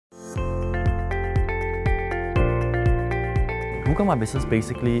Google My Business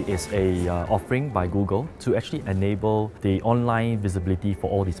basically is a offering by Google to actually enable the online visibility for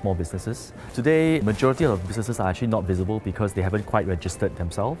all the small businesses. Today, majority of businesses are actually not visible because they haven't quite registered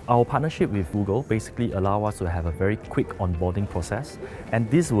themselves. Our partnership with Google basically allow us to have a very quick onboarding process, and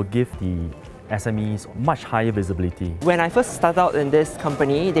this will give the SMEs much higher visibility. When I first started out in this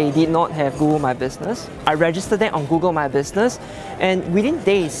company, they did not have Google My Business. I registered them on Google My Business, and within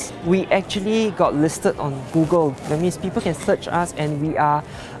days, we actually got listed on Google. That means people can search us and we are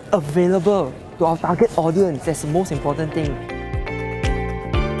available to our target audience. That's the most important thing.